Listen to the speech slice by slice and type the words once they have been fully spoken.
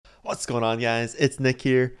What's going on, guys? It's Nick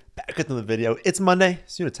here, back with another video. It's Monday,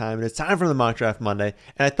 so you know time, and it's time for the mock draft Monday.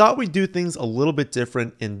 And I thought we'd do things a little bit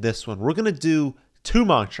different in this one. We're gonna do two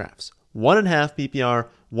mock drafts, one in half PPR,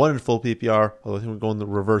 one in full PPR. Although I think we're going the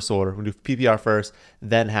reverse order. We're gonna do PPR first,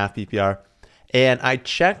 then half PPR. And I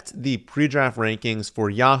checked the pre-draft rankings for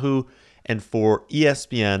Yahoo and for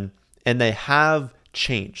ESPN, and they have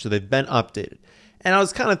changed, so they've been updated. And I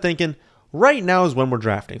was kind of thinking, right now is when we're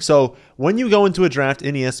drafting. So when you go into a draft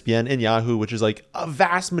in ESPN, in Yahoo, which is like a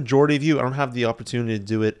vast majority of you, I don't have the opportunity to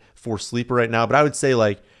do it for Sleeper right now, but I would say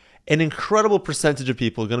like an incredible percentage of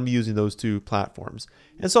people are going to be using those two platforms.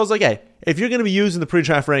 And so I was like, hey, if you're going to be using the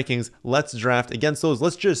pre-draft rankings, let's draft against those.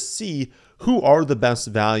 Let's just see who are the best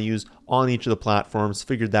values on each of the platforms.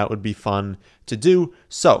 Figured that would be fun to do.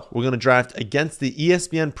 So we're going to draft against the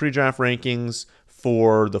ESPN pre-draft rankings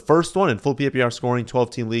for the first one in full PPR scoring,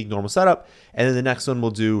 12-team league, normal setup. And then the next one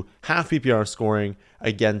we'll do half PPR scoring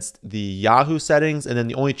against the Yahoo settings. And then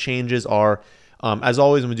the only changes are, as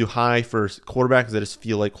always, I'm going to do high for quarterbacks because I just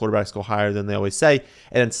feel like quarterbacks go higher than they always say.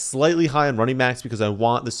 And then slightly high on running backs because I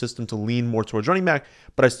want the system to lean more towards running back,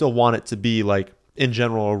 but I still want it to be like in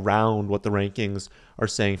general around what the rankings are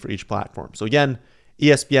saying for each platform. So again,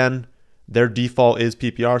 ESPN, their default is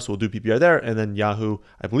PPR, so we'll do PPR there. And then Yahoo,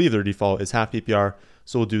 I believe their default is half PPR,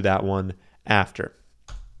 so we'll do that one after.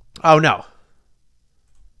 Oh, no.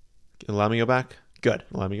 Allow me to go back? Good.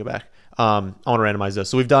 Allow me to go back. I want to randomize this.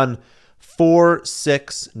 So we've done 4,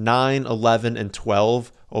 6, 9, 11, and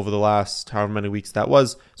 12 over the last however many weeks that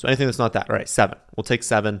was. So anything that's not that. All right, 7. We'll take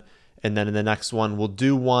 7. And then in the next one, we'll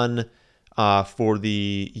do one for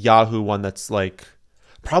the Yahoo one that's like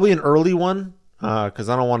probably an early one because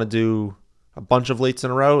I don't want to do a bunch of lates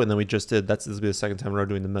in a row, and then we just did, this will be the second time in a row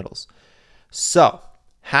doing the middles. So,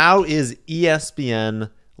 how is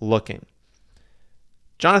ESPN looking?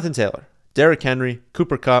 Jonathan Taylor, Derrick Henry,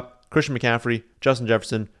 Cooper Kupp, Christian McCaffrey, Justin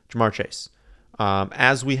Jefferson, Ja'Marr Chase.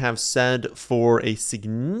 As we have said for a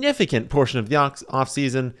significant portion of the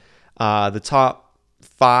offseason, the top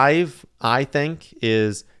 5, I think,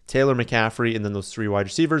 is Taylor, McCaffrey, and then those 3 wide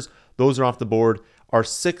receivers. Those are off the board. Our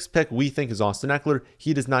 6th pick, we think, is Austin Ekeler.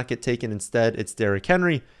 He does not get taken. Instead, it's Derrick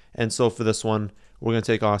Henry. And so for this one, we're going to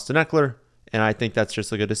take Austin Ekeler. And I think that's just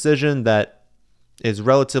like a decision that is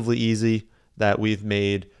relatively easy that we've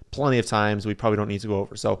made plenty of times. We probably don't need to go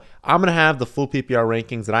over. So I'm going to have the full PPR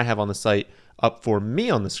rankings that I have on the site up for me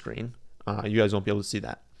on the screen. You guys won't be able to see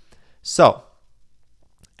that. So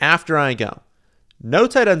after I go, no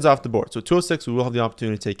tight ends off the board. So 206, we will have the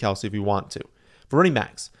opportunity to take Kelsey if we want to. For running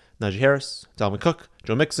backs, Najee Harris, Dalvin Cook,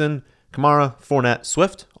 Joe Mixon, Kamara, Fournette,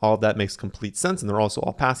 Swift. All of that makes complete sense. And they're also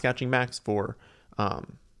all pass-catching backs for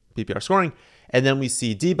PPR scoring. And then we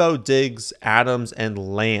see Debo, Diggs, Adams, and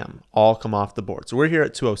Lamb all come off the board. So we're here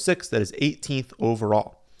at 206. That is 18th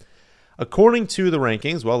overall. According to the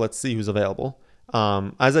rankings, well, let's see who's available.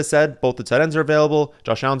 As I said, both the tight ends are available.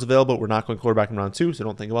 Josh Allen's available. We're not going quarterback in round 2, so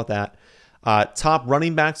don't think about that. Top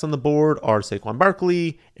running backs on the board are Saquon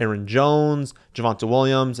Barkley, Aaron Jones, Javonte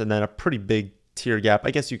Williams, and then a pretty big tier gap. I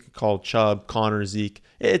guess you could call Chubb, Connor, Zeke.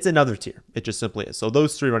 It's another tier. It just simply is. So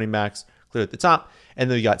those 3 running backs clear at the top. And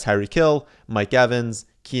then we got Tyreek Hill, Mike Evans,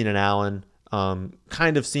 Keenan Allen.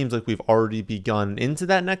 Kind of seems like we've already begun into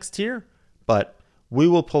that next tier, but we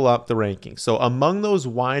will pull up the rankings. So among those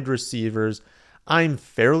wide receivers, I'm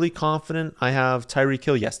fairly confident I have Tyreek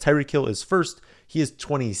Hill. Yes, Tyreek Hill is first. He is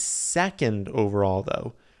 22nd overall,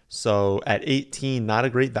 though. So at 18, not a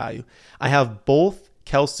great value. I have both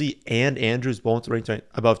Kelsey and Andrews both ranked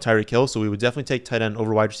above Tyreek Hill, so we would definitely take tight end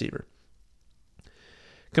over wide receiver.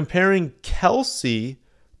 Comparing Kelsey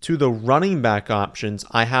to the running back options,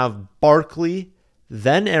 I have Barkley,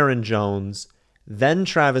 then Aaron Jones, then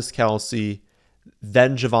Travis Kelsey,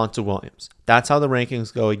 then Javonte Williams. That's how the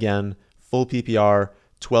rankings go again, full PPR,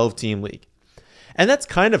 12-team league. And that's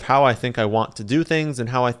kind of how I think I want to do things and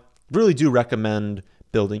how I really do recommend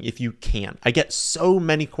building if you can. I get so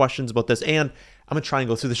many questions about this, and I'm going to try and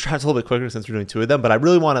go through this draft a little bit quicker since we're doing 2 of them, but I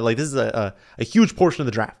really want to, this is a huge portion of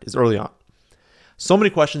the draft is early on. So many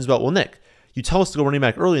questions about, well, Nick, you tell us to go running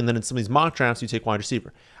back early, and then in some of these mock drafts, you take wide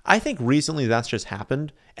receiver. I think recently that's just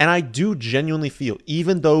happened, and I do genuinely feel,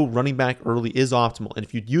 even though running back early is optimal, and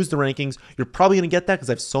if you use the rankings, you're probably going to get that because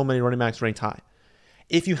I have so many running backs ranked high.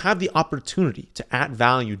 If you have the opportunity to add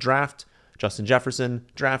value, draft Justin Jefferson,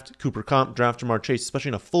 draft Cooper Kupp, draft Ja'Marr Chase, especially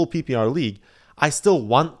in a full PPR league, I still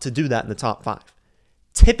want to do that in the top 5.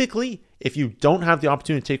 Typically, if you don't have the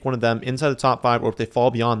opportunity to take one of them inside the top 5, or if they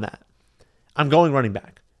fall beyond that, I'm going running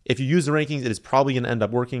back. If you use the rankings, it is probably going to end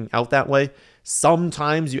up working out that way.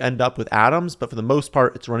 Sometimes you end up with Adams, but for the most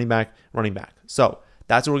part, it's running back. So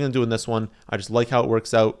That's what we're going to do in this one. I just like how it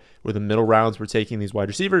works out. Where the middle rounds, we're taking these wide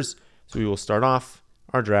receivers. So we will start off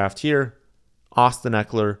our draft here. Austin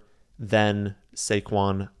Eckler, then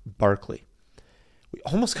Saquon Barkley. We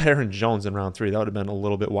almost got Aaron Jones in round 3. That would have been a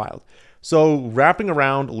little bit wild. So wrapping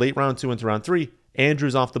around late round 2 into round 3,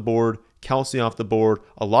 Andrews off the board, Kelsey off the board.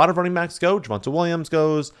 A lot of running backs go. Javonte Williams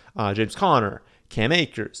goes, James Conner, Cam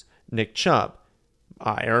Akers, Nick Chubb,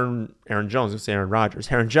 Aaron Jones, I'm going to say Aaron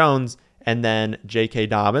Rodgers, Aaron Jones, and then J.K.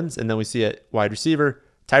 Dobbins. And then we see at wide receiver,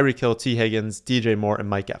 Tyreek Hill, T. Higgins, DJ Moore, and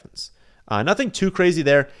Mike Evans. Nothing too crazy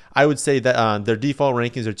there. I would say that their default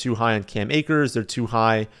rankings are too high on Cam Akers. They're too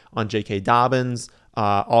high on J.K. Dobbins.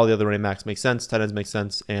 All the other running backs make sense. Tight ends make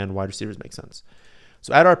sense. And wide receivers make sense.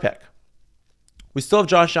 So at our pick, we still have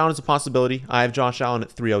Josh Allen as a possibility. I have Josh Allen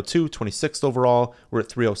at 302, 26th overall. We're at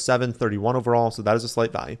 307, 31 overall. So that is a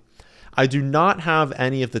slight value. I do not have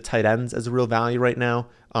any of the tight ends as a real value right now.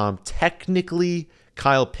 Technically,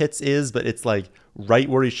 Kyle Pitts is, but it's like right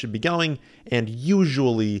where he should be going. And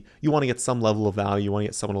usually you want to get some level of value. You want to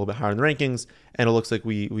get someone a little bit higher in the rankings. And it looks like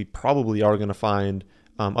we probably are going to find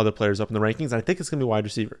other players up in the rankings. And I think it's going to be wide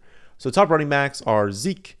receiver. So top running backs are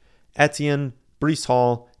Zeke, Etienne, Breece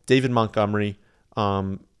Hall, David Montgomery.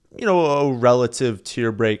 A relative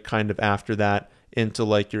tier break kind of after that into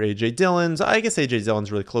like your A.J. Dillons. I guess A.J.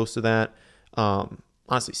 Dillon's really close to that.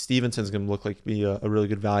 Honestly, Stevenson's going to look like be a really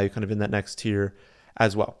good value kind of in that next tier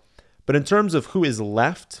as well. But in terms of who is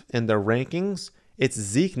left in their rankings, it's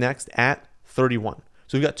Zeke next at 31.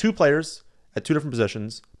 So we've got two players at two different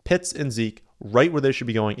positions, Pitts and Zeke, right where they should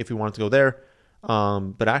be going if we wanted to go there.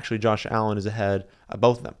 But actually, Josh Allen is ahead of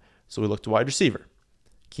both of them. So we look to wide receiver.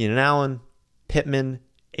 Keenan Allen, Pittman,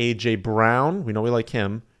 A.J. Brown. We know we like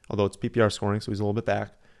him, although it's PPR scoring, so he's a little bit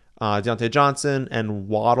back. Deontay Johnson and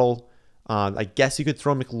Waddle. I guess you could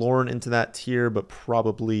throw McLaurin into that tier, but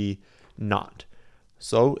probably not.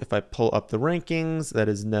 So if I pull up the rankings, that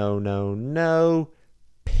is no.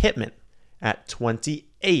 Pittman at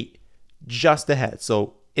 28, just ahead.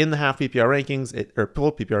 So in the half PPR rankings, or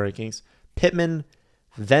full PPR rankings, Pittman,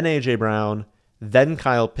 then A.J. Brown, then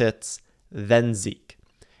Kyle Pitts, then Zeke.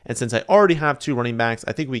 And since I already have two running backs,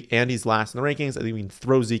 I think Andy's last in the rankings. I think we can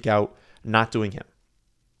throw Zeke out, not doing him.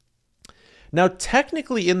 Now,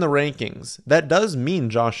 technically in the rankings, that does mean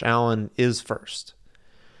Josh Allen is first.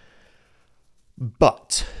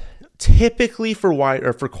 But typically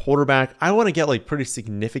for quarterback, I want to get like pretty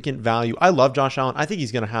significant value. I love Josh Allen. I think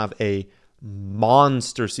he's going to have a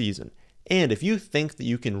monster season. And if you think that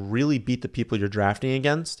you can really beat the people you're drafting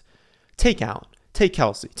against, take Allen. Take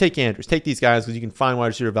Kelsey, take Andrews, take these guys because you can find wide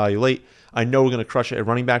receiver value late. I know we're going to crush it at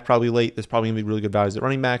running back probably late. There's probably going to be really good values at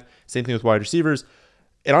running back. Same thing with wide receivers.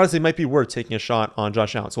 It honestly might be worth taking a shot on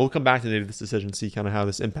Josh Allen. So we'll come back to this decision, see kind of how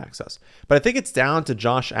this impacts us. But I think it's down to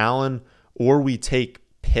Josh Allen or we take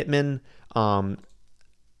Pittman. I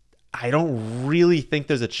don't really think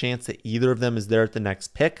there's a chance that either of them is there at the next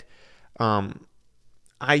pick.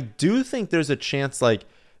 I do think there's a chance like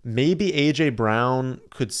maybe A.J. Brown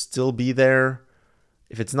could still be there.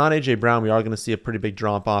 If it's not A.J. Brown, we are going to see a pretty big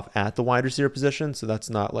drop off at the wide receiver position. So that's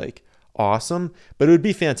not like awesome. But it would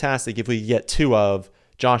be fantastic if we get two of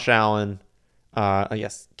Josh Allen,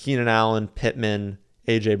 Keenan Allen, Pittman,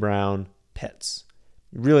 A.J. Brown, Pitts.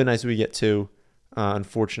 Really nice if we get two.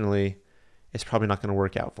 Unfortunately, it's probably not going to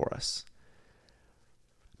work out for us.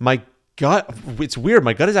 My gut, it's weird.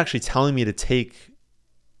 My gut is actually telling me to take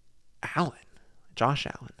Josh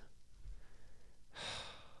Allen.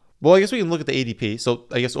 Well, I guess we can look at the ADP. So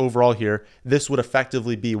I guess overall here, this would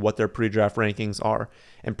effectively be what their pre-draft rankings are.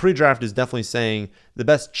 And pre-draft is definitely saying the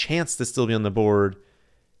best chance to still be on the board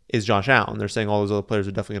is Josh Allen. They're saying all those other players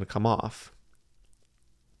are definitely going to come off.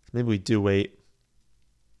 Maybe we do wait.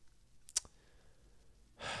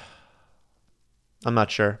 I'm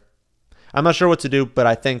not sure. I'm not sure what to do, but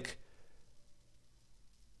I think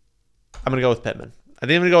I'm going to go with Pittman. I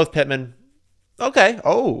think I'm going to go with Pittman. Okay.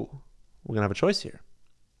 Oh, we're going to have a choice here.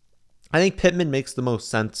 I think Pittman makes the most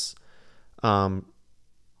sense. I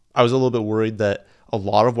was a little bit worried that a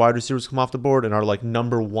lot of wide receivers come off the board and our like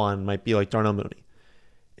number one might be like Darnell Mooney.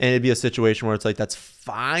 And it'd be a situation where it's like, that's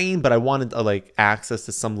fine, but I wanted like access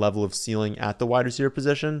to some level of ceiling at the wide receiver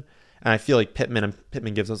position. And I feel like Pittman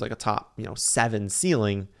gives us like a top, 7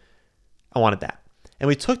 ceiling. I wanted that. And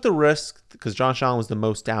we took the risk because Josh Allen was the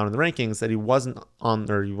most down in the rankings that he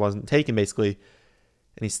wasn't taken basically.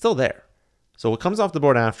 And he's still there. So what comes off the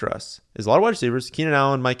board after us is a lot of wide receivers: Keenan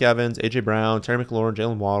Allen, Mike Evans, A.J. Brown, Terry McLaurin,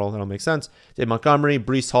 Jalen Waddle. That'll make sense. Dave Montgomery,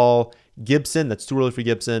 Breece Hall, Gibson. That's too early for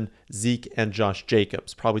Gibson. Zeke and Josh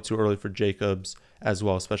Jacobs. Probably too early for Jacobs as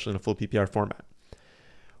well, especially in a full PPR format.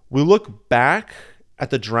 We look back at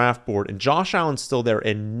the draft board, and Josh Allen's still there,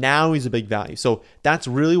 and now he's a big value. So that's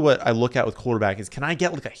really what I look at with quarterback is, can I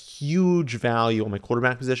get like a huge value on my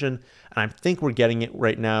quarterback position? And I think we're getting it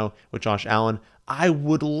right now with Josh Allen. I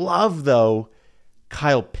would love, though,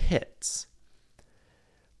 Kyle Pitts.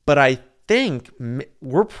 But I think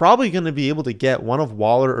we're probably going to be able to get one of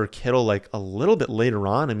Waller or Kittle like a little bit later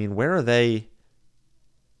on. I mean, where are they?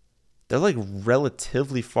 They're like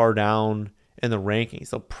relatively far down in the rankings.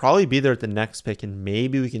 They'll probably be there at the next pick, and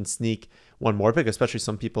maybe we can sneak one more pick, especially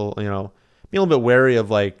some people, be a little bit wary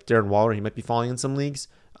of like Darren Waller. He might be falling in some leagues.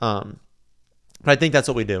 But I think that's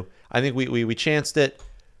what we do. I think we chanced it.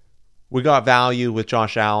 We got value with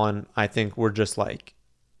Josh Allen. I think we're just like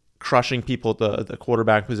crushing people at the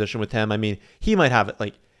quarterback position with him. I mean, he might have it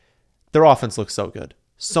like their offense looks so good.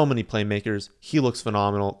 So many playmakers. He looks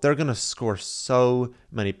phenomenal. They're going to score so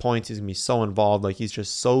many points. He's going to be so involved. Like he's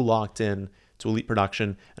just so locked in to elite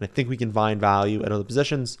production. And I think we can find value at other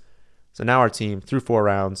positions. So now our team through 4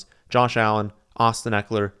 rounds, Josh Allen, Austin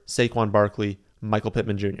Eckler, Saquon Barkley, Michael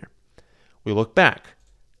Pittman Jr. We look back.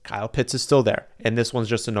 Kyle Pitts is still there. And this one's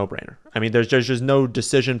just a no-brainer. I mean, there's just no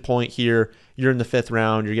decision point here. You're in the 5th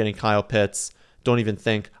round. You're getting Kyle Pitts. Don't even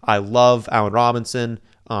think. I love Allen Robinson.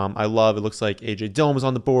 It looks like A.J. Dillon was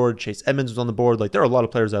on the board. Chase Edmonds was on the board. Like, there are a lot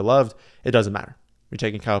of players I loved. It doesn't matter. You're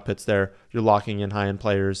taking Kyle Pitts there. You're locking in high-end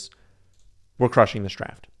players. We're crushing this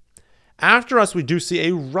draft. After us, we do see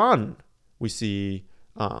a run. We see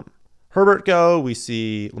Herbert go. We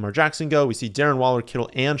see Lamar Jackson go. We see Darren Waller, Kittle,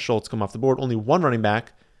 and Schultz come off the board. Only one running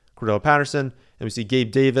back, Cordell Patterson. And we see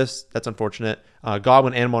Gabe Davis. That's unfortunate.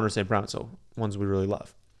 Godwin and Amon St. Brown. So ones we really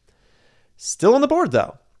love. Still on the board,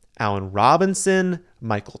 though. Allen Robinson,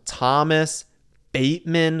 Michael Thomas,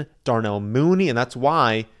 Bateman, Darnell Mooney. And that's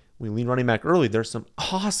why we lean running back early. There's some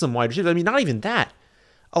awesome wide receivers. I mean, not even that.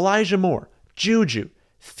 Elijah Moore, Juju,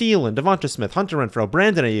 Thielen, Devonta Smith, Hunter Renfrow,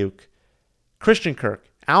 Brandon Ayuk, Christian Kirk,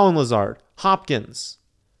 Alan Lazard, Hopkins,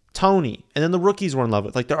 Tony, and then the rookies we're in love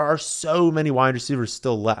with. Like, there are so many wide receivers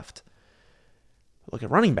still left. Look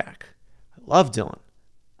at running back. I love Dillon.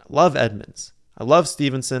 I love Edmonds. I love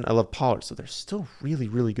Stevenson. I love Pollard. So there's still really,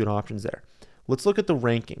 really good options there. Let's look at the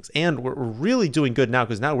rankings. And we're really doing good now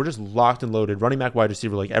because now we're just locked and loaded. Running back, wide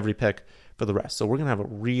receiver, like every pick for the rest. So we're going to have a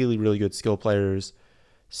really, really good skill players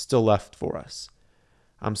still left for us.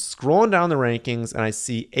 I'm scrolling down the rankings and I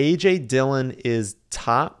see A.J. Dillon is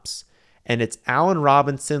tops and it's Allen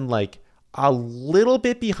Robinson like a little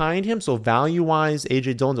bit behind him. So value-wise,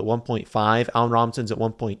 A.J. Dillon's at 1.5. Allen Robinson's at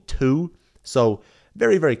 1.2. So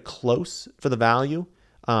very, very close for the value.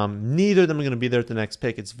 Neither of them are going to be there at the next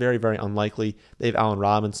pick. It's very, very unlikely. They have Allen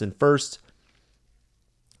Robinson first.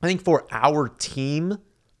 I think for our team,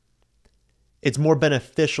 it's more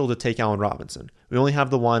beneficial to take Allen Robinson. We only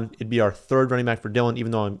have the one. It'd be our 3rd running back for Dillon,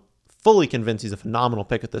 even though I'm fully convinced he's a phenomenal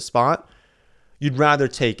pick at this spot. You'd rather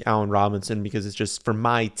take Allen Robinson because it's just, for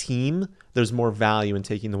my team, there's more value in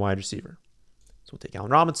taking the wide receiver. So we'll take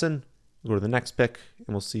Allen Robinson. We'll go to the next pick, and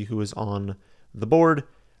we'll see who is on the board.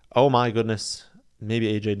 Oh my goodness.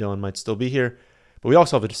 Maybe A.J. Dillon might still be here. But we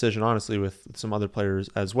also have a decision, honestly, with some other players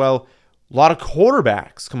as well. A lot of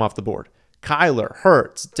quarterbacks come off the board. Kyler,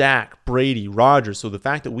 Hurts, Dak, Brady, Rodgers. So the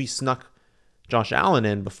fact that we snuck Josh Allen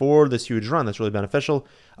in before this huge run, that's really beneficial.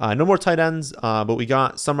 No more tight ends, but we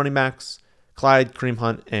got some running backs, Clyde, Kareem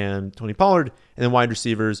Hunt, and Tony Pollard. And then wide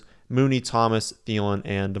receivers, Mooney, Thomas, Thielen,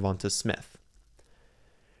 and Devonta Smith.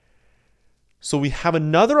 So we have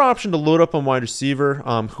another option to load up on wide receiver.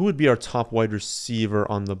 Who would be our top wide receiver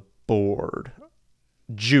on the board?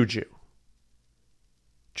 Juju.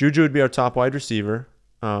 Juju would be our top wide receiver.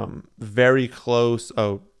 Very close.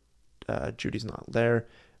 Judy's not there.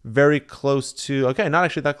 Very close to, okay, not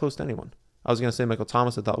actually that close to anyone. I was going to say Michael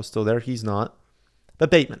Thomas, I thought was still there. He's not.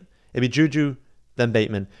 But Bateman. It'd be Juju, then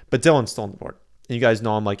Bateman. But Dillon's still on the board. And you guys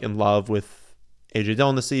know I'm like in love with A.J.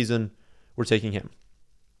 Dillon this season. We're taking him.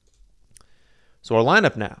 So our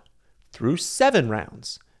lineup now, through 7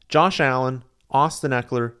 rounds, Josh Allen, Austin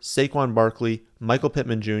Eckler, Saquon Barkley, Michael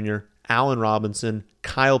Pittman Jr., Allen Robinson,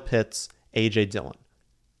 Kyle Pitts, A.J. Dillon.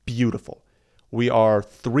 Beautiful. We are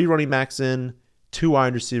 3 running backs in, 2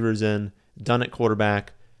 wide receivers in, done at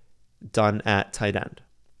quarterback, done at tight end.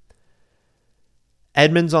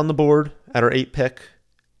 Edmonds on the board at our 8 pick.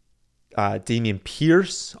 Dameon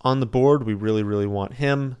Pierce on the board. We really, really want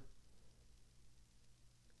him.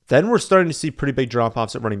 Then we're starting to see pretty big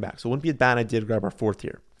drop-offs at running back. So it wouldn't be a bad idea to grab our 4th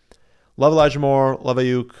here. Love Elijah Moore, love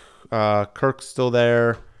Ayuk, Kirk's still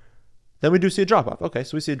there. Then we do see a drop-off. Okay,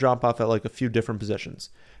 so we see a drop-off at like a few different positions.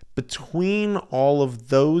 Between all of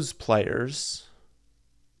those players,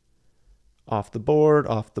 off the board,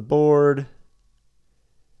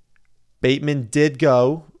 Bateman did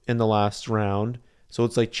go in the last round. So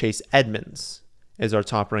it's like Chase Edmonds is our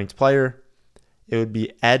top ranked player. It would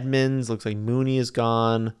be Edmonds. Looks like Mooney is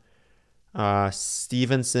gone.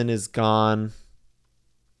 Stevenson is gone.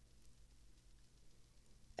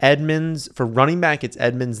 Edmonds, for running back, it's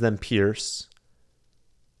Edmonds, then Pierce.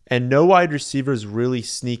 And no wide receivers really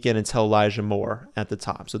sneak in until Elijah Moore at the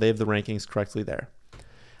top. So they have the rankings correctly there.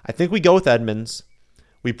 I think we go with Edmonds.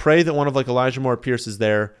 We pray that one of like Elijah Moore or Pierce is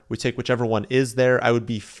there. We take whichever one is there. I would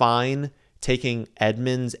be fine taking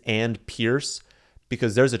Edmonds and Pierce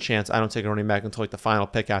because there's a chance I don't take a running back until like the final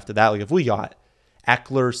pick after that. Like if we got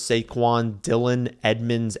Eckler, Saquon, Dillon,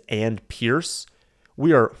 Edmonds, and Pierce,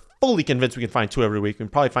 we are fully convinced we can find 2 every week. We can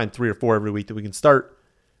probably find 3 or 4 every week that we can start.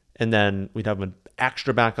 And then we'd have an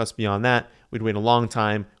extra backups beyond that. We'd wait a long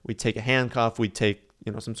time. We'd take a handcuff. We'd take,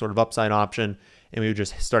 some sort of upside option, and we would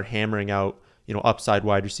just start hammering out, upside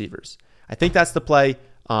wide receivers. I think that's the play.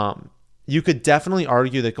 You could definitely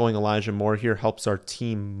argue that going Elijah Moore here helps our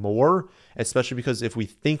team more, especially because if we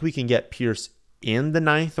think we can get Pierce in the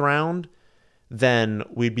 9th round, then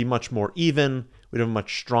we'd be much more even. We'd have a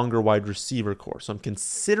much stronger wide receiver core. So I'm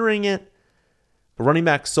considering it. But running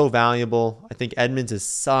back's so valuable. I think Edmonds is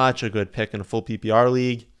such a good pick in a full PPR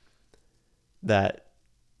league that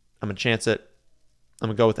I'm going to chance it. I'm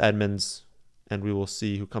going to go with Edmonds, and we will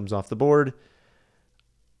see who comes off the board.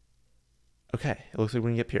 Okay, it looks like we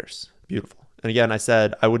can get Pierce. Beautiful. And again, I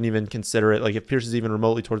said I wouldn't even consider it. Like if Pierce is even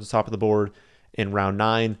remotely towards the top of the board in round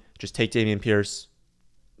 9, just take Dameon Pierce.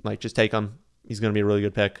 Like just take him. He's going to be a really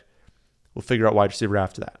good pick. We'll figure out wide receiver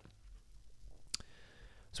after that.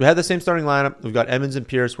 So we had the same starting lineup. We've got Edmonds and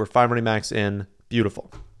Pierce. We're 5 running backs in.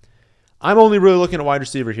 Beautiful. I'm only really looking at wide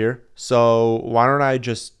receiver here. So why don't I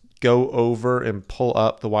just go over and pull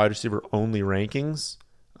up the wide receiver only rankings.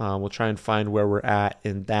 We'll try and find where we're at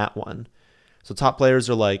in that one. So top players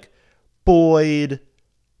are like Boyd,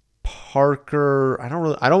 Parker. I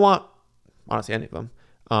don't want honestly any of them.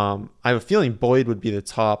 I have a feeling Boyd would be the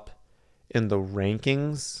top in the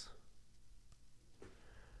rankings,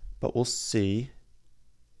 but we'll see.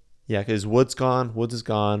 Yeah, because Woods is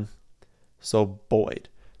gone. So Boyd.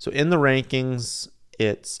 So in the rankings,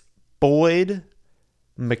 it's Boyd,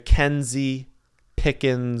 McKenzie,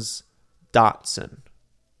 Pickens, Dotson.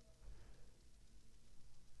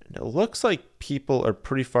 And it looks like people are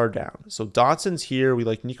pretty far down. So Dotson's here. We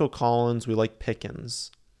like Nico Collins. We like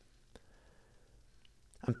Pickens.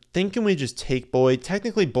 I'm thinking we just take Boyd.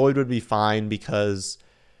 Technically, Boyd would be fine because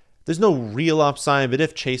there's no real upside. But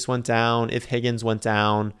if Chase went down, if Higgins went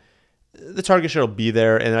down, the target share will be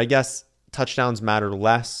there. And I guess touchdowns matter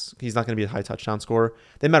less. He's not going to be a high touchdown scorer.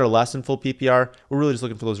 They matter less in full PPR. We're really just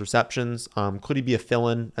looking for those receptions. Could he be a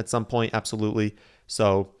fill-in at some point? Absolutely.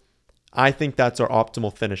 So I think that's our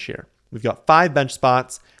optimal finish here. We've got 5 bench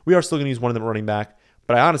spots. We are still going to use one of them at running back,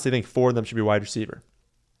 but I honestly think 4 of them should be wide receiver.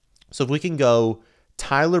 So if we can go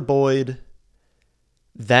Tyler Boyd,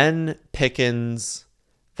 then Pickens,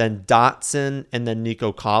 then Dotson, and then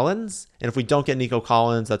Nico Collins. And if we don't get Nico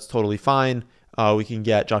Collins, that's totally fine. We can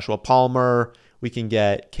get Joshua Palmer. We can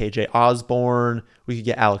get KJ Osborne. We could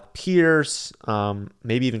get Alec Pierce,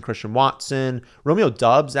 maybe even Christian Watson. Romeo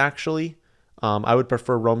Doubs, actually. I would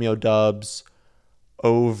prefer Romeo Doubs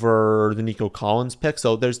over the Nico Collins pick.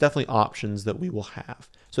 So there's definitely options that we will have.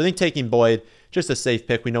 So I think taking Boyd, just a safe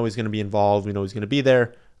pick. We know he's going to be involved. We know he's going to be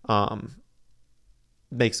there.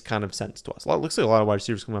 Makes kind of sense to us. Looks like a lot of wide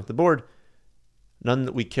receivers coming off the board. None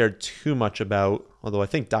that we cared too much about, although I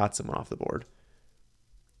think Dotson went off the board.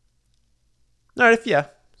 All right,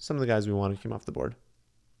 some of the guys we wanted came off the board.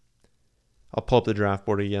 I'll pull up the draft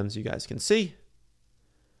board again so you guys can see.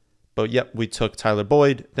 But yep, we took Tyler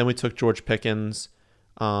Boyd. Then we took George Pickens.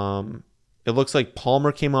 It looks like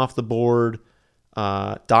Palmer came off the board.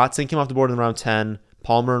 Dotson came off the board in round 10.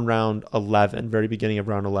 Palmer in round 11, very beginning of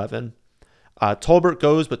round 11. Tolbert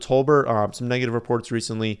goes, but Tolbert, some negative reports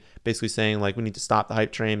recently basically saying like we need to stop the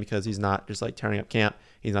hype train because he's not just like tearing up camp.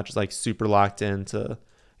 He's not just like super locked into,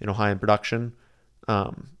 high-end production.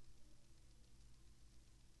 Where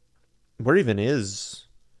even is...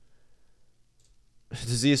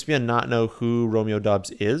 Does ESPN not know who Romeo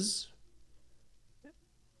Doubs is?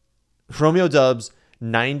 Romeo Doubs,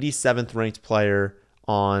 97th ranked player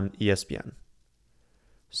on ESPN.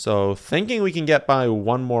 So thinking we can get by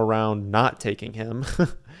one more round not taking him.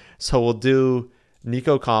 So we'll do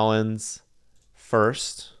Nico Collins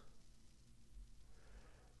first.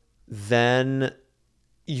 Then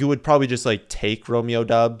you would probably just like take Romeo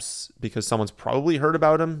Doubs because someone's probably heard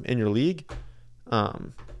about him in your league.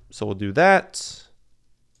 So we'll do that.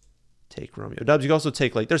 Take Romeo Doubs. You can also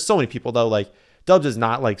take there's so many people though, like Dubs is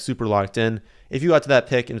not like super locked in. If you got to that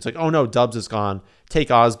pick and it's like, oh no, Dubs is gone, take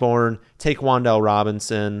Osborne, take Wan'Dale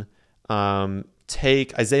Robinson,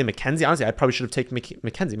 take Isaiah McKenzie. Honestly, I probably should have taken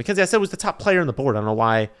McKenzie. McKenzie, I said, was the top player on the board. I don't know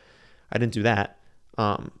why I didn't do that.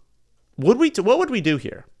 What would we do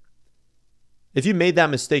here? If you made that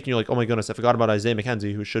mistake and you're like, oh my goodness, I forgot about Isaiah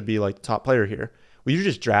McKenzie, who should be like the top player here. Would you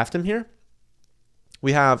just draft him here?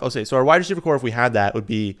 We have, so our wide receiver core, if we had that, would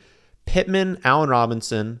be Pittman, Allen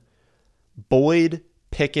Robinson, Boyd,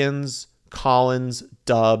 Pickens, Collins,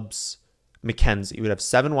 Dubs, McKenzie. We'd have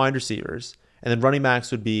 7 wide receivers. And then running backs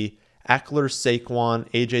would be Eckler, Saquon,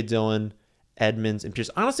 A.J. Dillon, Edmonds, and Pierce.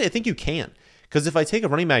 Honestly, I think you can. Because if I take a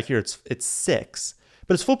running back here, it's 6.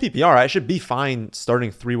 But it's full PPR. I should be fine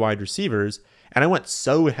starting 3 wide receivers. And I went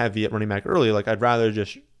so heavy at running back early. Like, I'd rather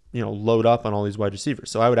just, load up on all these wide receivers.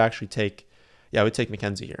 So I would actually I would take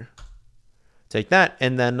McKenzie here. Take that.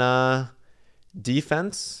 And then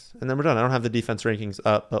defense. And then we're done. I don't have the defense rankings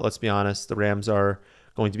up, but let's be honest. The Rams are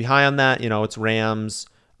going to be high on that. It's Rams.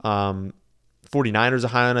 49ers are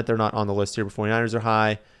high on it. They're not on the list here, but 49ers are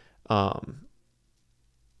high.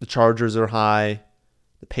 The Chargers are high.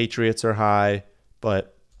 The Patriots are high.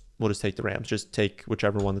 But we'll just take the Rams. Just take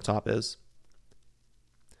whichever one the top is.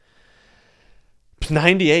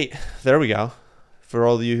 98. There we go. For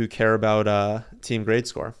all of you who care about team grade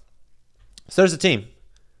score. So there's the team.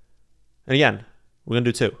 And again, we're going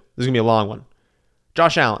to do 2. This is going to be a long one.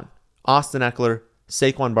 Josh Allen, Austin Eckler,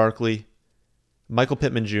 Saquon Barkley, Michael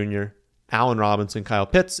Pittman Jr., Allen Robinson, Kyle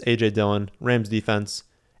Pitts, A.J. Dillon, Rams defense,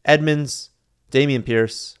 Edmonds, Dameon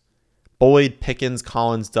Pierce, Boyd, Pickens,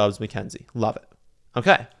 Collins, Dubs, McKenzie. Love it.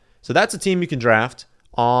 Okay, so that's a team you can draft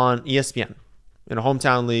on ESPN. In a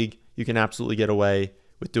hometown league, you can absolutely get away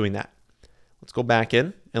with doing that. Let's go back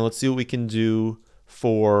in and let's see what we can do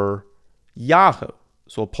for Yahoo.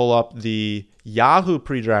 So we'll pull up the Yahoo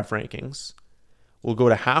pre-draft rankings. We'll go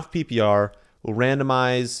to half PPR. We'll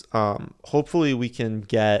randomize. Hopefully we can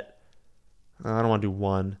get, I don't want to do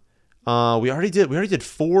 1. We already did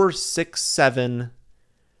 4, 6, 7,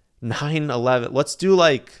 9, 11. Let's do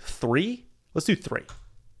like 3. Let's do 3.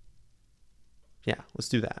 Yeah, let's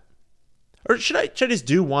do that. Or should I just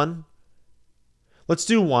do 1? Let's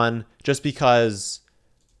do 1 just because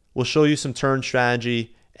we'll show you some turn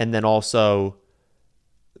strategy, and then also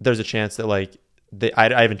there's a chance that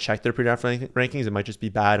I haven't checked their pre-draft rankings. It might just be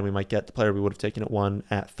bad, and we might get the player we would have taken at 1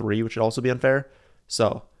 at 3, which would also be unfair.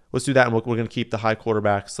 So let's do that, and we're going to keep the high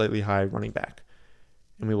quarterback, slightly high running back.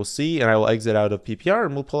 And we will see, and I will exit out of PPR,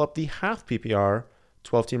 and we'll pull up the half PPR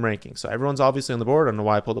 12-team rankings. So everyone's obviously on the board. I don't know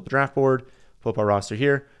why I pulled up the draft board. Pull up our roster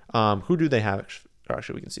here. Who do they have?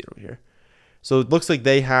 Actually, we can see it over here. So it looks like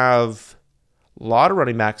they have a lot of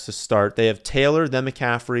running backs to start. They have Taylor, then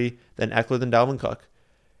McCaffrey, then Eckler, then Dalvin Cook.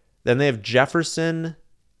 Then they have Jefferson,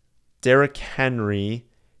 Derrick Henry,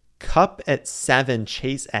 Kupp at 7,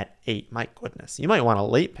 Chase at 8. My goodness. You might want a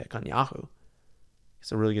late pick on Yahoo.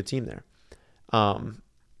 It's a really good team there.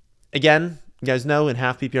 Again, you guys know in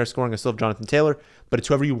half PPR scoring, I still have Jonathan Taylor, but it's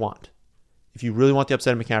whoever you want. If you really want the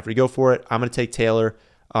upside of McCaffrey, go for it. I'm going to take Taylor,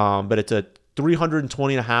 but it's a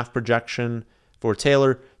 320.5 projection for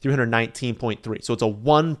Taylor, 319.3. So it's a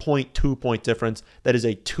 1.2 point difference. That is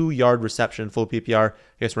a 2-yard reception full PPR. I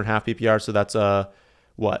guess we're in half PPR, so that's a,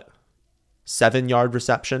 7-yard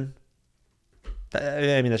reception?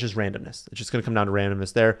 I mean, that's just randomness. It's just going to come down to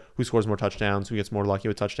randomness there. Who scores more touchdowns? Who gets more lucky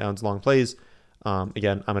with touchdowns, long plays?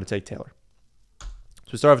 Again, I'm going to take Taylor. So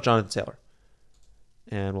we start off with Jonathan Taylor.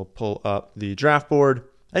 And we'll pull up the draft board.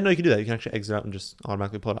 I didn't know you can do that. You can actually exit out and just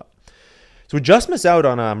automatically pull it up. So we just miss out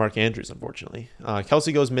on Mark Andrews, unfortunately.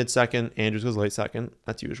 Kelsey goes mid-second. Andrews goes late-second.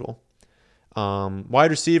 That's usual.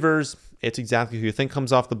 Wide receivers, it's exactly who you think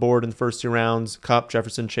comes off the board in the first 2 rounds. Kupp,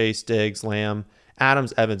 Jefferson, Chase, Diggs, Lamb,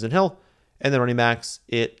 Adams, Evans, and Hill. And then running backs,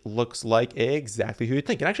 it looks like exactly who you'd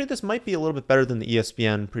think. And actually, this might be a little bit better than the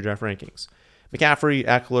ESPN pre-draft rankings. McCaffrey,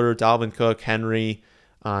 Eckler, Dalvin Cook, Henry,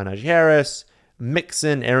 Najee Harris,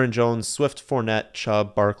 Mixon, Aaron Jones, Swift, Fournette,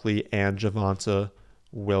 Chubb, Barkley, and Javonte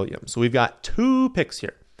Williams. So we've got 2 picks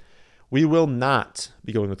here. We will not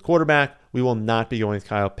be going with quarterback. We will not be going with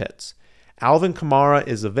Kyle Pitts. Alvin Kamara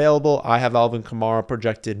is available. I have Alvin Kamara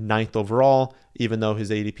projected 9th overall, even though his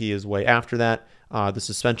ADP is way after that. The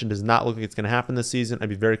suspension does not look like it's going to happen this season. I'd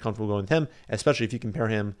be very comfortable going with him, especially if you compare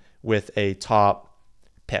him with a top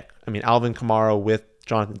pick. I mean, Alvin Kamara with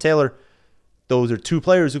Jonathan Taylor, those are 2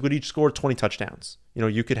 players who could each score 20 touchdowns.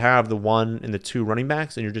 You could have the 1 and the 2 running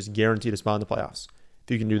backs, and you're just guaranteed a spot in the playoffs. If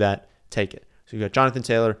you can do that, take it. So you got Jonathan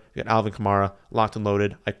Taylor, you got Alvin Kamara, locked and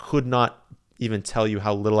loaded. I could not even tell you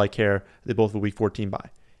how little I care. They both have a week 14 bye.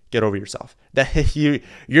 get over yourself. That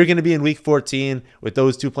you're going to be in week 14 with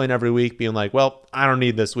those two playing every week being like, well, I don't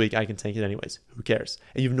need this week. I can tank it anyways. Who cares?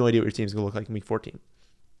 And you have no idea what your team's going to look like in week 14.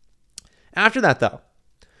 After that, though,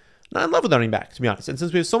 not in love with running back, to be honest. And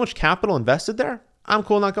since we have so much capital invested there, I'm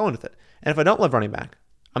cool not going with it. And if I don't love running back,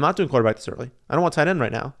 I'm not doing quarterback this early. I don't want tight end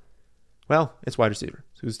right now. Well, it's wide receiver.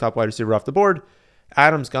 So who's the top wide receiver off the board?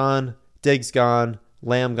 Adams gone, Diggs gone,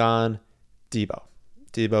 Lamb gone, Debo.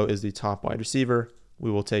 Debo is the top wide receiver.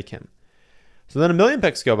 We will take him. So then 1 million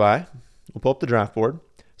picks go by. We'll pull up the draft board.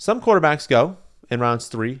 Some quarterbacks go in rounds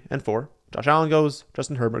 3 and 4. Josh Allen goes.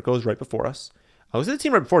 Justin Herbert goes right before us. I was in the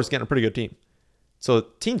team right before us getting a pretty good team. So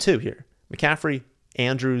team 2 here. McCaffrey,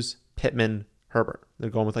 Andrews, Pittman, Herbert. They're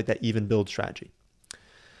going with like that even build strategy.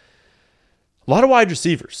 A lot of wide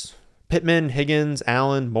receivers. Pittman, Higgins,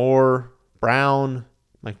 Allen, Moore, Brown,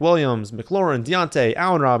 Mike Williams, McLaurin, Deontay,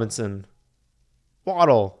 Allen Robinson,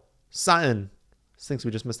 Waddle, Sutton. Thinks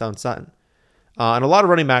we just missed out on Sutton. And a lot of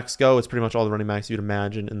running backs go. It's pretty much all the running backs you'd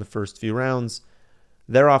imagine in the first few rounds.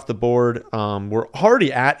 They're off the board. We're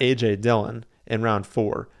already at A.J. Dillon in round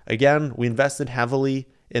 4. Again, we invested heavily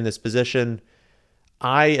in this position.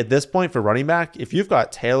 At this point for running back, if you've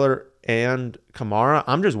got Taylor and Kamara,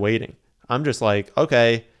 I'm just waiting. I'm just like,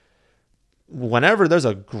 okay, whenever there's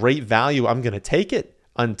a great value, I'm going to take it.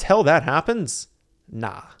 Until that happens,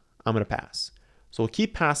 nah, I'm going to pass. So we'll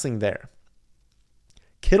keep passing there.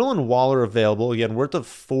 Kittle and Waller available. Again, we're at the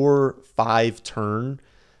 4-5 turn.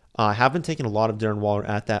 I haven't taken a lot of Darren Waller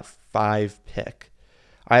at that 5 pick.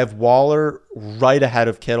 I have Waller right ahead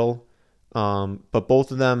of Kittle, but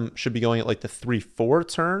both of them should be going at like the 3-4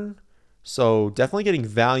 turn. So definitely getting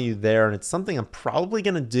value there, and it's something I'm probably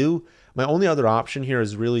going to do. My only other option here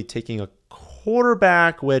is really taking a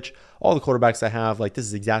quarterback, which all the quarterbacks I have, like this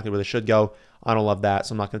is exactly where they should go. I don't love that,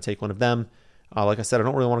 so I'm not going to take one of them. Like I said, I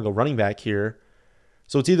don't really want to go running back here.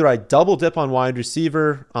 So it's either I double dip on wide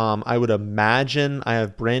receiver. I would imagine I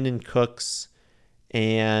have Brandon Cooks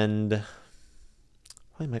and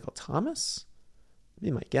probably Michael Thomas. Would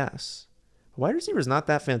be my guess. Wide receiver is not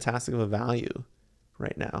that fantastic of a value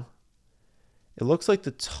right now. It looks like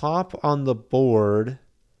the top on the board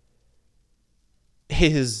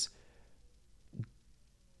is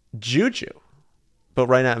Juju, but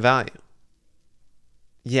right at value.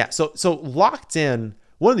 Yeah, so locked in,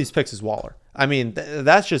 one of these picks is Waller. I mean,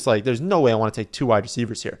 that's just like, there's no way I want to take 2 wide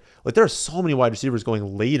receivers here. Like, there are so many wide receivers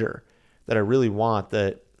going later that I really want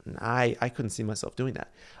that I couldn't see myself doing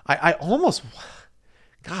that. I almost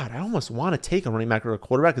want to take a running back or a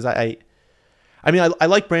quarterback because I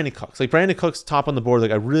like Brandon Cooks. Like, Brandon Cooks, top on the board.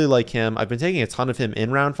 Like, I really like him. I've been taking a ton of him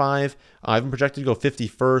in round 5. I've been projected to go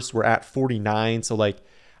 51st. We're at 49. So, like,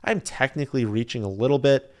 I'm technically reaching a little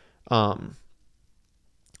bit.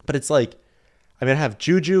 But it's like, I have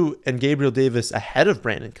Juju and Gabriel Davis ahead of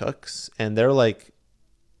Brandon Cooks, and they're like,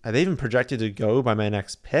 are they even projected to go by my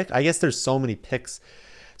next pick? I guess there's so many picks.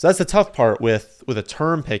 So that's the tough part with a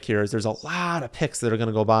term pick here is there's a lot of picks that are going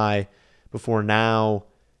to go by before now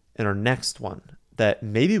and our next one that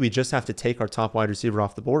maybe we just have to take our top wide receiver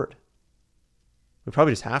off the board. We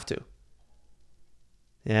probably just have to.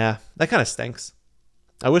 Yeah, that kind of stinks.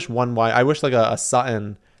 I wish like a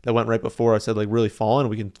Sutton that went right before us had like really fallen.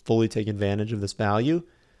 We can fully take advantage of this value.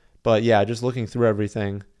 But yeah, just looking through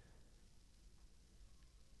everything,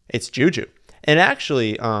 it's Juju. And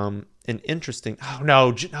actually, an interesting. Oh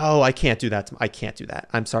no, I can't do that. I can't do that.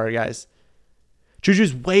 I'm sorry, guys.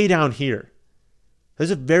 Juju's way down here.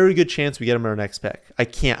 There's a very good chance we get him in our next pick. I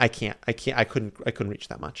couldn't reach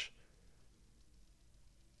that much.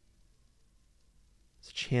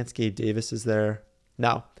 There's a chance Gabe Davis is there.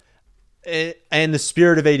 No. In the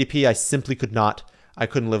spirit of ADP, I simply could not. I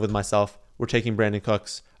couldn't live with myself. We're taking Brandon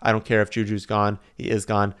Cooks. I don't care if Juju's gone. He is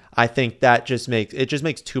gone. I think that just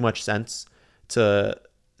makes too much sense to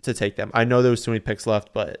take them. I know there was too many picks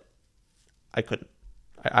left, but I couldn't.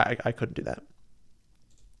 I couldn't do that.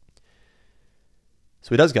 So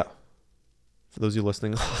he does go. For those of you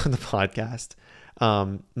listening on the podcast,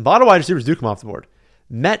 a lot of wide receivers do come off the board.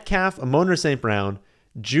 Metcalf, Amon-Ra St. Brown,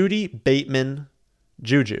 Judy, Bateman,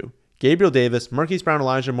 Juju, Gabriel Davis, Marquise Brown,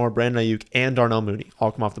 Elijah Moore, Brandon Ayuk, and Darnell Mooney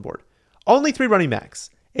all come off the board. Only 3 running backs,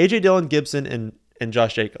 A.J. Dillon, Gibson, and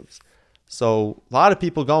Josh Jacobs. So a lot of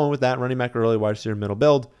people going with that running back early, wide receiver, middle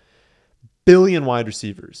build. Billion wide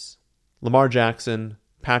receivers. Lamar Jackson,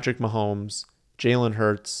 Patrick Mahomes, Jalen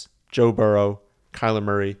Hurts, Joe Burrow, Kyler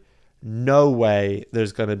Murray. No way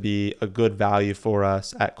there's going to be a good value for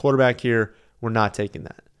us at quarterback here. We're not taking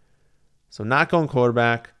that. So not going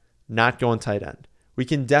quarterback, not going tight end. We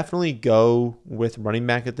can definitely go with running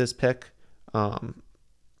back at this pick.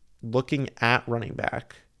 Looking at running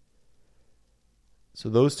back. So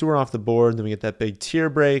those two are off the board. Then we get that big tier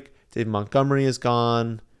break. David Montgomery is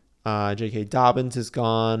gone. J.K. Dobbins is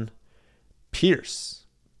gone. Pierce.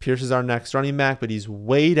 Pierce is our next running back, but he's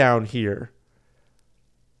way down here.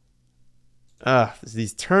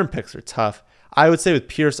 These turn picks are tough. I would say with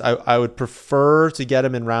Pierce, I would prefer to get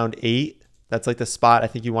him in round 8. That's like the spot I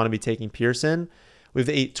think you want to be taking Pierce in. We have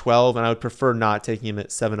 8-12, and I would prefer not taking him at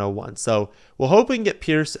 7:01. So we'll hope we can get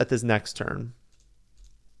Pierce at this next turn.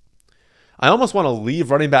 I almost want to leave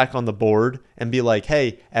running back on the board and be like,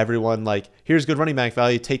 hey, everyone, like, here's good running back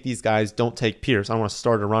value. Take these guys. Don't take Pierce. I want to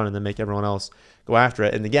start a run and then make everyone else go after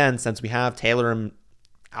it. And again, since we have Taylor and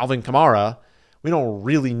Alvin Kamara, we don't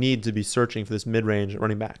really need to be searching for this mid-range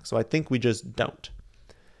running back. So I think we just don't.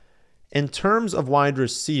 In terms of wide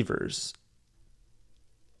receivers,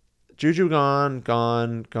 Juju gone.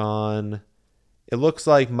 It looks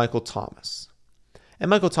like Michael Thomas. And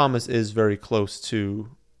Michael Thomas is very close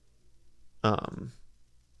to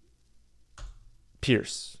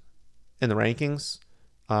Pierce in the rankings.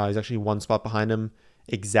 He's actually one spot behind him.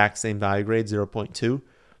 Exact same value grade, 0.2. So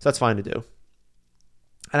that's fine to do.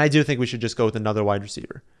 And I do think we should just go with another wide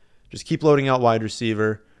receiver. Just keep loading out wide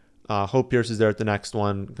receiver. Hope Pierce is there at the next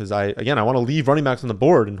one because I want to leave running backs on the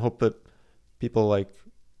board and hope that people like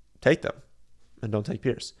take them and don't take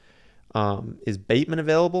Pierce. Is Bateman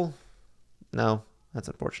available? No, that's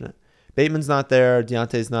unfortunate. Bateman's not there.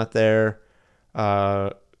 Deontay's not there.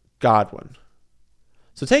 Godwin.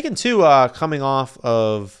 So taking two coming off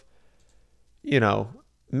of,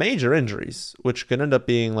 major injuries, which could end up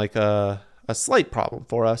being like a slight problem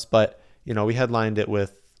for us, but, we headlined it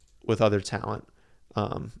with other talent.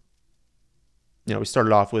 We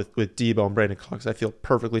started off with Debo and Brandon Cooks. I feel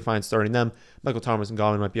perfectly fine starting them. Michael Thomas and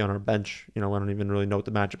Godwin might be on our bench. I don't even really know what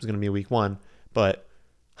the matchup is going to be week 1, but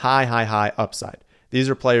high upside. These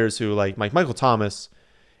are players who, like Michael Thomas,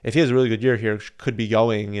 if he has a really good year here, could be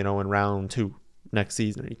going, in round 2 next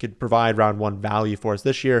season. He could provide round 1 value for us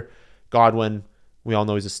this year. Godwin, we all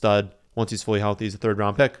know he's a stud. Once he's fully healthy, he's a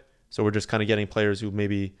 3rd-round pick. So we're just kind of getting players who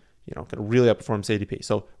maybe, can really outperform ADP.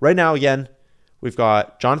 So right now, again, we've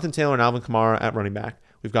got Jonathan Taylor and Alvin Kamara at running back.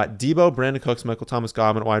 We've got Debo, Brandon Cooks, Michael Thomas,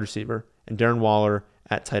 Godwin at wide receiver, and Darren Waller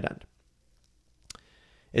at tight end.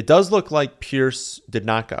 It does look like Pierce did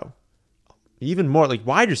not go. Even more, like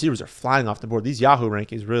wide receivers are flying off the board. These Yahoo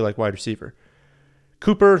rankings really like wide receiver.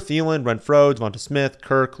 Cooper, Thielen, Renfrow, Devonta Smith,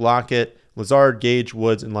 Kirk, Lockett, Lazard, Gage,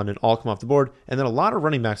 Woods, and London all come off the board. And then a lot of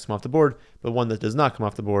running backs come off the board, but one that does not come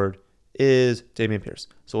off the board is Dameon Pierce.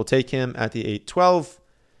 So we'll take him at the 8-12.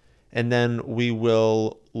 And then we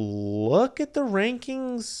will look at the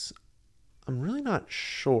rankings. I'm really not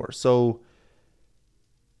sure. So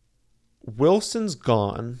Wilson's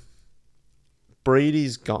gone.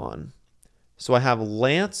 Brady's gone. So I have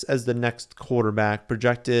Lance as the next quarterback,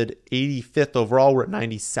 projected 85th overall. We're at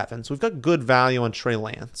 97. So we've got good value on Trey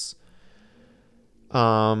Lance.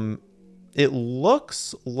 It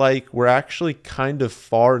looks like we're actually kind of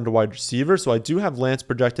far into wide receiver. So I do have Lance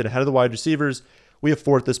projected ahead of the wide receivers. We have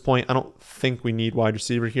 4 at this point. I don't think we need wide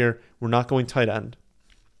receiver here. We're not going tight end.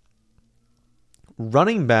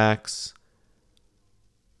 Running backs,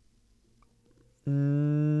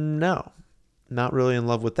 no. Not really in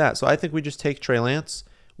love with that. So I think we just take Trey Lance.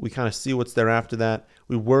 We kind of see what's there after that.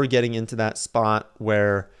 We were getting into that spot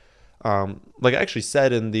where, like I actually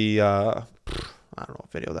said in the, I don't know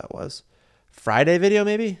what video that was. Friday video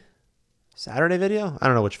maybe? Saturday video? I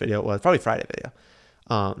don't know which video it was. Probably Friday video.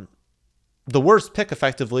 The worst pick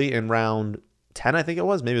effectively in round 10, I think it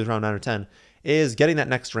was. Maybe it was round 9 or 10, is getting that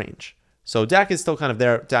next range. So Dak is still kind of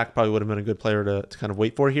there. Dak probably would have been a good player to kind of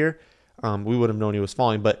wait for here. We would have known he was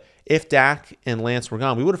falling. But if Dak and Lance were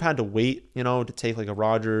gone, we would have had to wait, to take like a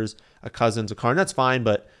Rodgers, a Cousins, a Carr. And that's fine,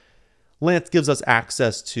 but Lance gives us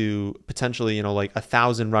access to potentially, like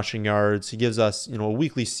 1,000 rushing yards. He gives us, a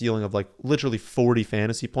weekly ceiling of like literally 40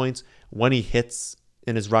 fantasy points when he hits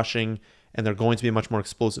in his rushing, and they're going to be a much more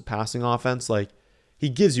explosive passing offense. Like, he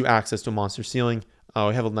gives you access to a monster ceiling.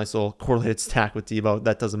 We have a nice little correlated stack with Debo.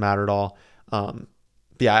 That doesn't matter at all. But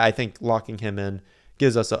yeah, I think locking him in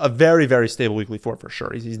gives us a very, very stable weekly floor for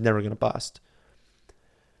sure. He's never going to bust.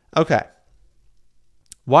 Okay.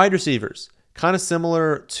 Wide receivers. Kind of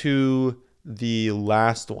similar to the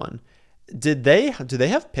last one. Do they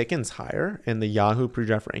have Pickens higher in the Yahoo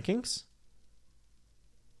pre-draft rankings?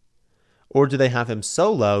 Or do they have him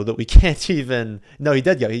so low that we can't even... No, he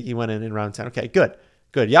did go. He went in round 10. Okay, good.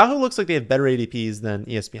 Yahoo looks like they have better ADPs than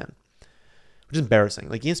ESPN, which is embarrassing.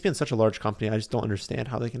 Like, ESPN is such a large company. I just don't understand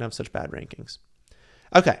how they can have such bad rankings.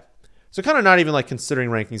 Okay, so kind of not even like considering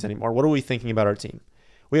rankings anymore. What are we thinking about our team?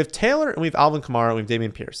 We have Taylor and we have Alvin Kamara and we have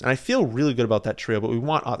Dameon Pierce. And I feel really good about that trio, but we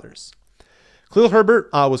want others. Khalil Herbert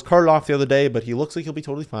was carted off the other day, but he looks like he'll be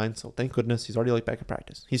totally fine. So thank goodness he's already back in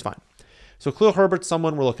practice. He's fine. So Khalil Herbert's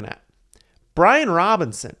someone we're looking at. Brian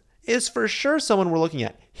Robinson is for sure someone we're looking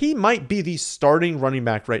at. He might be the starting running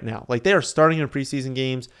back right now. Like they are starting in preseason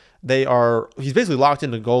games. He's basically locked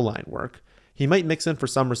into goal line work. He might mix in for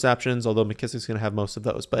some receptions, although McKissic's going to have most of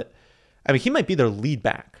those. But I mean, he might be their lead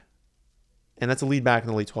back. And that's a lead back in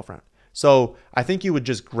the late 12th round. So I think you would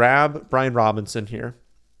just grab Brian Robinson here,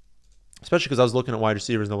 especially because I was looking at wide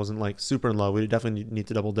receivers and I wasn't like super in love. We definitely need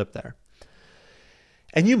to double dip there.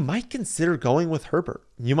 And you might consider going with Herbert.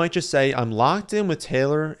 You might just say, I'm locked in with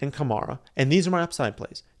Taylor and Kamara, and these are my upside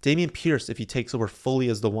plays. Dameon Pierce, if he takes over fully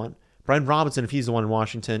as the one. Brian Robinson, if he's the one in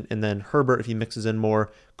Washington. And then Herbert, if he mixes in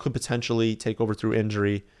more, could potentially take over through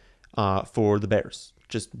injury for the Bears.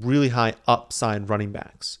 Just really high upside running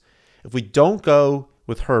backs. If we don't go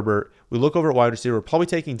with Herbert, we look over at wide receiver. We're probably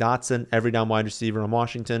taking Dotson, every down wide receiver on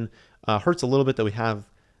Washington. Hurts a little bit that we have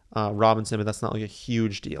Robinson, but that's not like a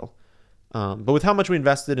huge deal. But with how much we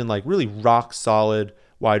invested in like really rock solid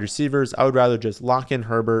wide receivers, I would rather just lock in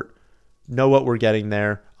Herbert, know what we're getting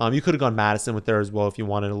there. You could have gone Madison with there as well if you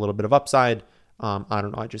wanted a little bit of upside. I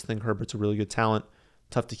don't know. I just think Herbert's a really good talent.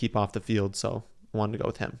 Tough to keep off the field, so I wanted to go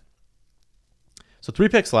with him. So 3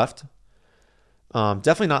 picks left.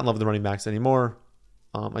 Definitely not in love with the running backs anymore.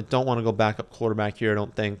 I don't want to go back up quarterback here, I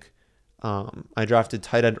don't think. I drafted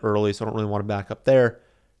tight end early, so I don't really want to back up there.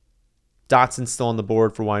 Dotson's still on the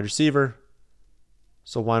board for wide receiver.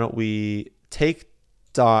 So why don't we take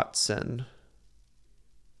Dotson?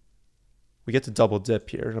 We get to double dip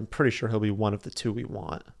here. I'm pretty sure he'll be one of the two we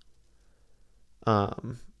want.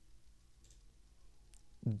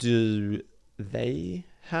 Do they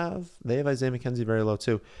have Isaiah McKenzie very low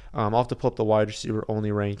too? I'll have to pull up the wide receiver only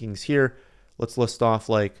rankings here. Let's list off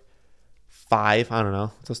like 5. I don't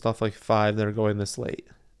know. Let's list off like 5 that are going this late.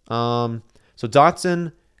 So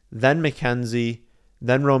Dotson, then McKenzie,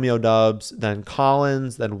 then Romeo Doubs, then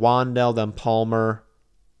Collins, then Wandell, then Palmer.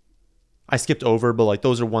 I skipped over, but like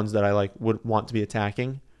those are ones that I like would want to be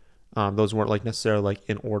attacking. Those weren't like necessarily like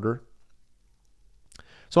in order.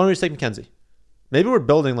 So why don't we just take McKenzie? Maybe we're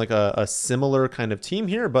building like a similar kind of team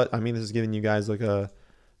here, but I mean this is giving you guys like a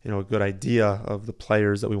good idea of the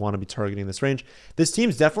players that we want to be targeting in this range. This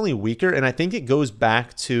team's definitely weaker, and I think it goes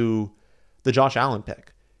back to the Josh Allen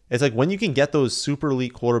pick. It's like when you can get those super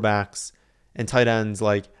elite quarterbacks and tight ends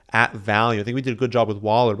like at value. I think we did a good job with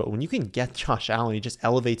Waller, but when you can get Josh Allen, he just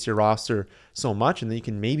elevates your roster so much, and then you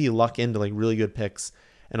can maybe luck into like really good picks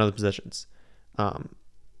in other positions.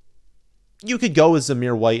 You could go with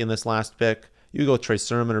Zamir White in this last pick. You could go with Trey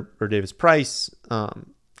Sermon or Davis Price. I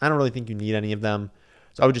don't really think you need any of them.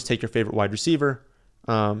 So I would just take your favorite wide receiver.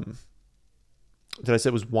 Did I say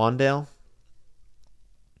it was Wandale?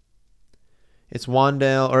 It's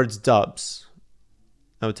Wandale, or it's Doubs.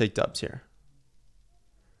 I would take Doubs here.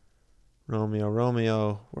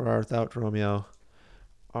 Romeo. Where art thou, Romeo?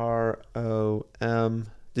 R-O-M.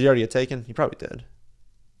 Did he already get taken? He probably did.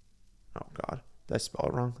 Oh, God. Did I spell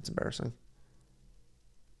it wrong? That's embarrassing.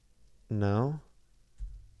 No.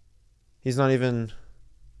 He's not even...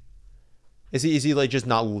 Is he like just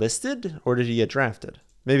not listed, or did he get drafted?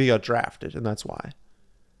 Maybe he got drafted, and that's why.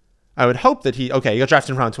 I would hope that he got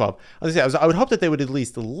drafted in round 12. I would hope that they would at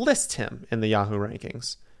least list him in the Yahoo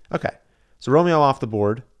rankings. Okay, so Romeo off the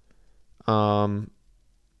board.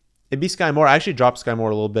 It'd be Sky Moore. I actually dropped Sky Moore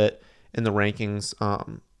a little bit in the rankings.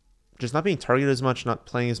 Just not being targeted as much, not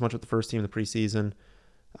playing as much with the first team in the preseason.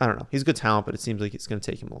 I don't know. He's a good talent, but it seems like it's going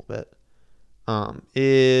to take him a little bit.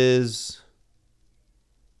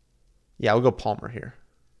 Yeah, we'll go Palmer here.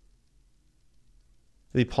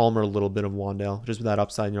 Maybe Palmer, a little bit of Wandale, just with that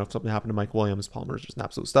upside. If something happened to Mike Williams, Palmer is just an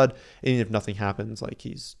absolute stud. And even if nothing happens, like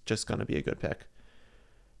he's just going to be a good pick.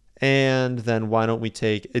 And then why don't we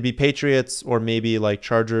take, it'd be Patriots or maybe like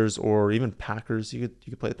Chargers or even Packers. You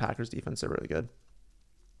could play the Packers defense. They're really good.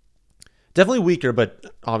 Definitely weaker, but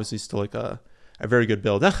obviously still like a very good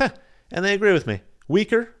build. And they agree with me.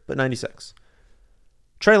 Weaker, but 96.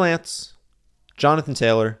 Trey Lance, Jonathan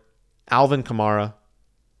Taylor, Alvin Kamara,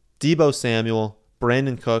 Deebo Samuel,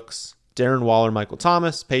 Brandon Cooks, Darren Waller, Michael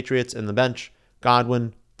Thomas, Patriots in the bench,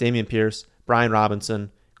 Godwin, Dameon Pierce, Brian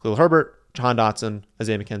Robinson, Khalil Herbert, Jahan Dotson,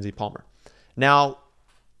 Isaiah McKenzie, Palmer. Now,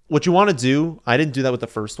 what you want to do, I didn't do that with the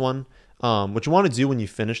first one. What you want to do when you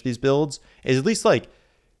finish these builds is at least like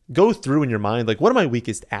go through in your mind, like what am I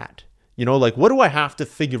weakest at? Like what do I have to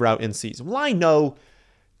figure out in season? Well, I know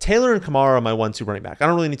Taylor and Kamara are my 1-2 running back. I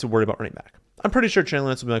don't really need to worry about running back. I'm pretty sure Trey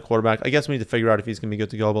Lance will be my quarterback. I guess we need to figure out if he's going to be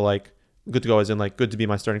good to go, but like good to go as in like good to be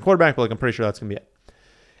my starting quarterback, but like I'm pretty sure that's going to be it.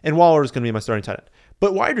 And Waller is going to be my starting tight end.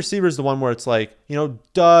 But wide receiver is the one where it's like,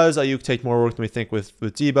 does Ayuk take more work than we think with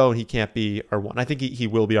Debo, and he can't be our one? I think he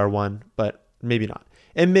will be our one, but maybe not.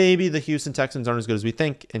 And maybe the Houston Texans aren't as good as we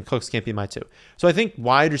think, and Cooks can't be my two. So I think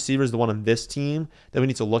wide receiver is the one on this team that we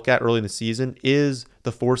need to look at early in the season. Is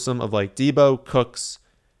the foursome of like Debo, Cooks,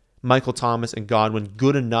 Michael Thomas, and Godwin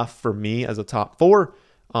good enough for me as a top four?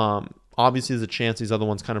 Obviously, there's a chance these other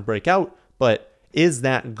ones kind of break out, but is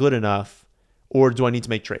that good enough, or do I need to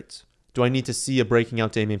make trades? Do I need to see a breaking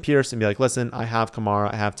out Dameon Pierce and be like, listen, I have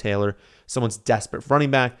Kamara, I have Taylor. Someone's desperate for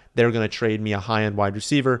running back. They're going to trade me a high-end wide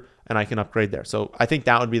receiver, and I can upgrade there. So I think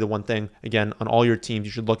that would be the one thing, again, on all your teams,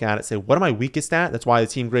 you should look at it, say, what am I weakest at? That's why the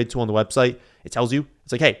team grade tool on the website, it tells you.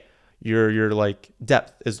 It's like, hey, your like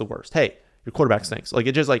depth is the worst. Hey, your quarterback stinks. Like,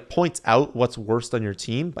 it just like points out what's worst on your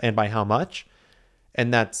team and by how much.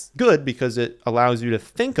 And that's good because it allows you to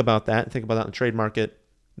think about that in the trade market,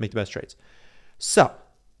 make the best trades. So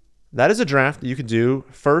that is a draft that you could do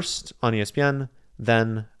first on ESPN,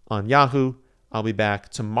 then on Yahoo. I'll be back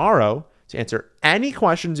tomorrow to answer any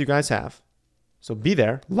questions you guys have. So be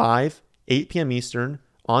there live, 8 p.m. Eastern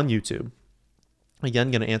on YouTube.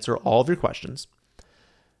 Again, going to answer all of your questions,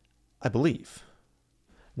 I believe.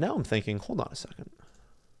 Now I'm thinking, hold on a second.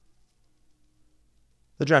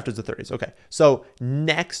 The draft is the 30s. Okay. So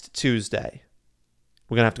next Tuesday,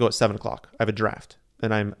 we're going to have to go at 7 o'clock. I have a draft.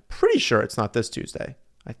 And I'm pretty sure it's not this Tuesday.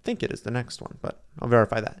 I think it is the next one, but I'll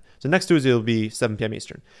verify that. So next Tuesday will be 7 p.m.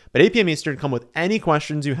 Eastern. But 8 p.m. Eastern, come with any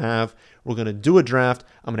questions you have. We're going to do a draft.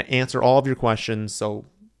 I'm going to answer all of your questions. So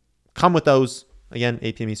come with those. Again,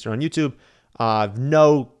 8 p.m. Eastern on YouTube. I have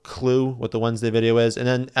no clue what the Wednesday video is. And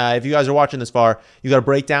then if you guys are watching this far, you got a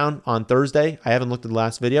breakdown on Thursday. I haven't looked at the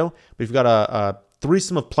last video, but if you've got a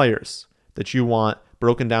threesome of players that you want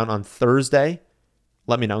broken down on Thursday,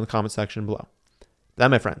 let me know in the comment section below. That,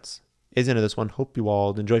 my friends, is the end of this one. Hope you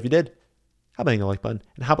all enjoy. If you did, how about hitting the like button?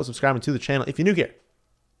 And how about subscribing to the channel if you're new here?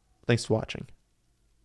 Thanks for watching.